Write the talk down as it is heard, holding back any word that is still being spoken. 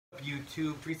up,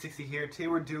 YouTube? 360 here. Today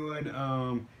we're doing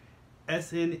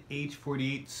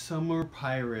SNH48 Summer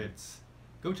Pirates.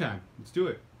 Go time. Let's do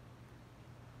it.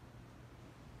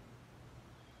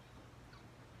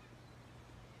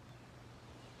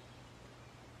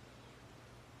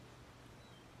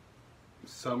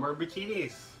 Summer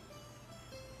bikinis.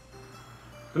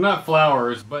 They're not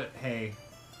flowers, but hey,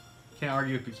 can't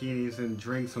argue with bikinis and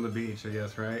drinks on the beach, I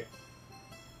guess, right?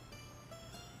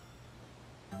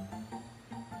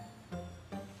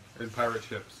 And pirate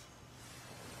ships.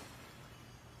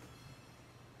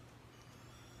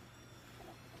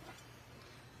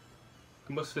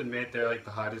 I must admit they're like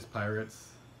the hottest pirates.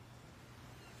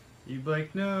 You'd be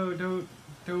like, no, don't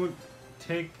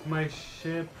take my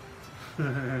ship.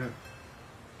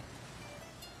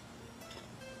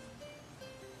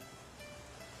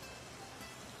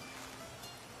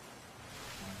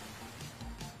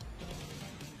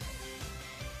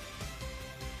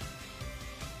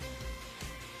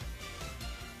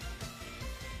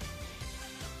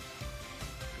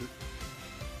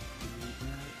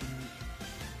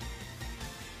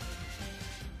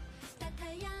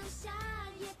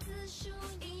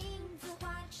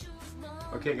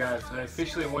 Okay guys, I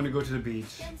officially want to go to the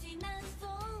beach.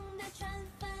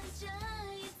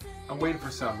 I'm waiting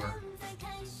for summer.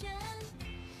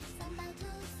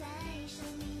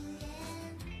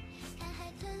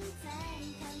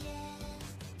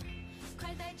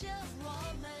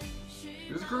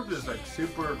 This group is like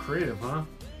super creative, huh?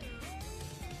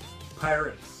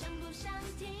 Pirates.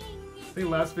 I think the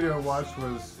last video I watched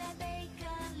was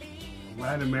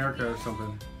Latin America or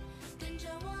something.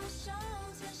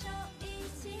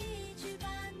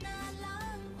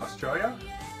 Australia?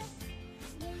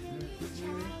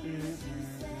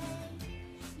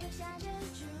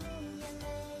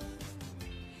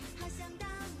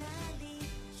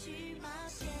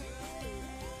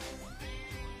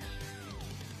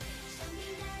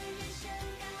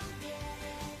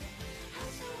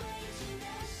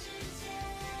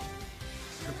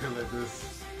 Something like this.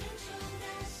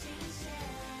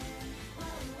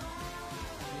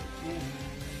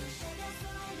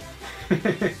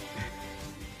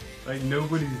 Like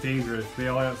nobody's dangerous. They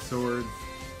all have swords.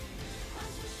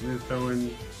 And they're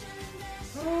throwing.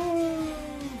 Oh,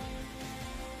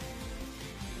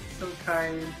 so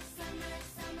kind.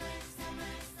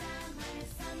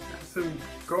 Got some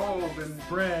gold and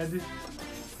bread.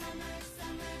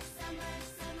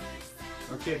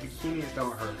 Okay, bikinis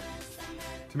don't hurt.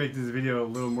 To make this video a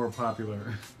little more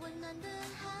popular.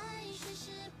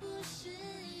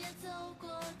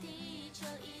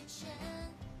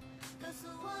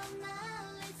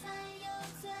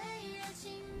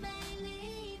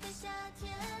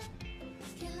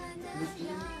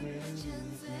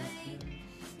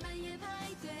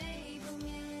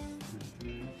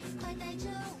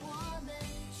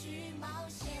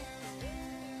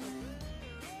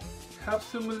 Have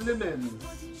some lemons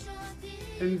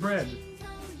and bread.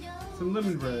 Some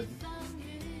lemon bread.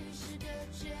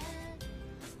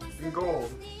 And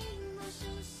gold.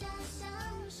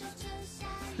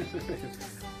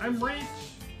 I'm rich!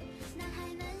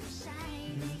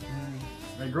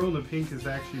 That girl in the pink is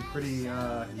actually pretty,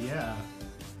 yeah.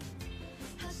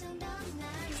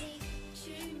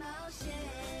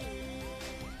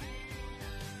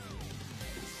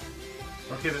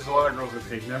 Okay, there's a lot of girls in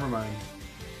pink, never mind.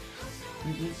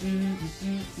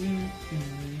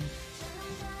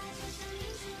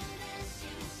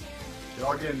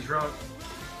 Y'all getting drunk.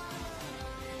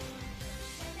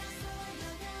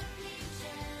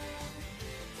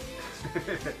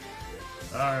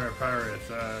 Alright,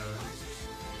 pirates, oh,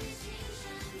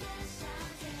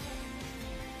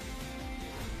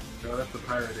 that's the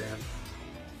pirate dance.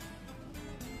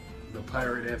 The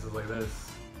pirate dance is like this.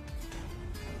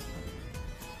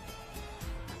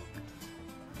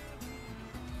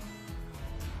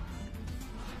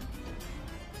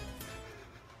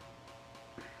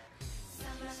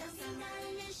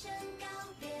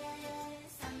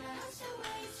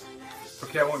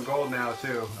 Okay, I want gold now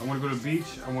too. I want to go to the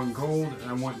beach, I want gold, and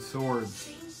I want swords.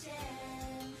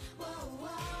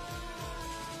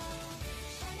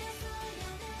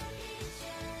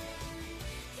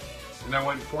 And I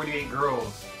want 48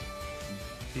 girls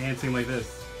dancing like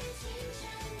this.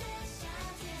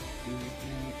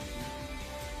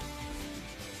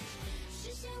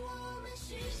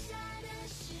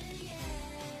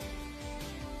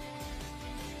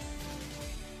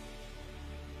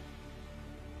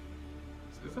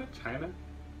 Is that China?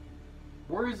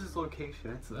 Where is this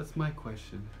location? That's my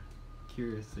question.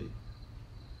 Curiously.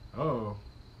 Oh,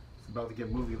 it's about to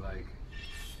get movie-like.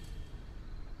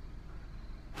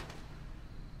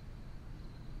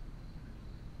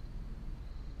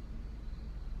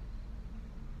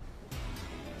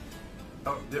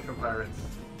 Oh, different pirates.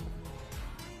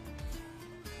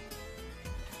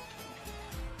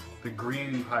 The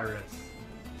green pirates.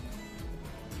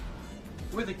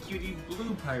 We're the cutie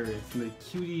blue pirates and the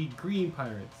cutie green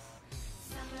pirates.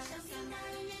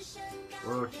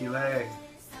 Whoa, Chile.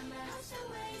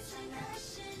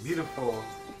 Beautiful.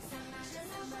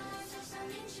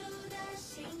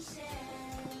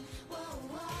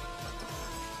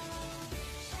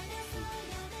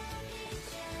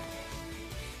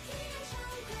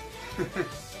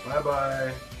 Bye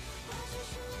bye.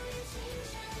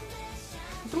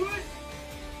 What?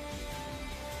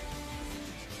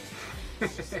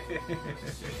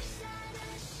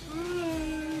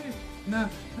 No,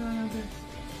 no.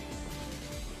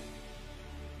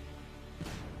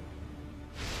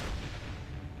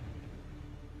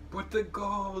 But the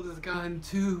gold has gone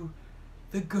too.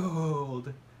 The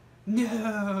gold.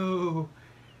 No,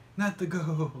 not the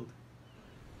gold.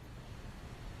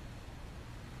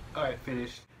 Alright,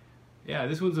 finished. Yeah,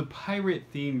 this one's a pirate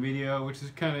themed video, which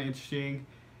is kind of interesting.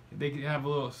 They can have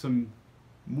some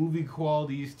movie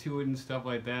qualities to it and stuff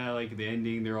like that. Like the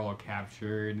ending, they're all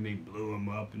captured and they blew them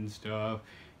up and stuff.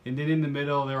 And then in the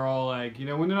middle, they're all like, you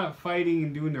know, when they're not fighting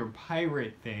and doing their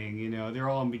pirate thing, you know, they're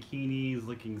all in bikinis,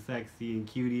 looking sexy and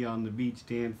cutie on the beach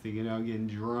dancing, you know, getting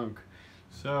drunk.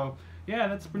 So, yeah,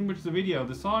 that's pretty much the video.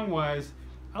 The song-wise,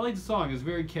 I like the song. It's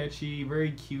very catchy,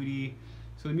 very cutie.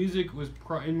 So the music was,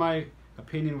 in my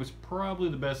opinion, was probably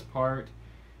the best part.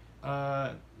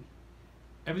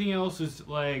 Everything else is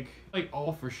like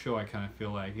all for show, I kind of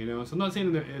feel like, you know. So I'm not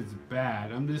saying that it's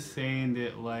bad. I'm just saying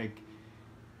that, like,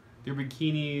 their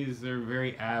bikinis, they're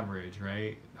very average,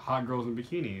 right? Hot girls in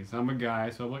bikinis. I'm a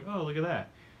guy, so I'm like, oh, look at that.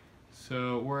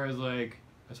 So, whereas, like,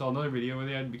 I saw another video where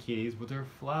they had bikinis, but they're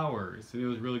flowers, and it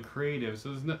was really creative.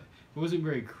 So it wasn't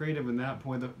very creative in that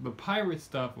point. The pirate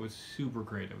stuff was super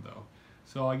creative, though.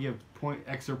 So I give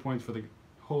extra points for the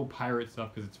whole pirate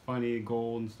stuff because it's funny,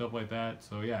 gold, and stuff like that.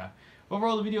 So yeah,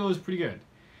 overall the video was pretty good.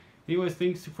 Anyways,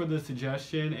 thanks for the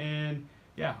suggestion, and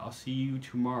yeah, I'll see you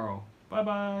tomorrow. Bye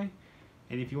bye.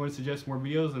 And if you want to suggest more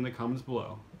videos, in the comments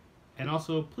below. And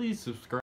also, please subscribe.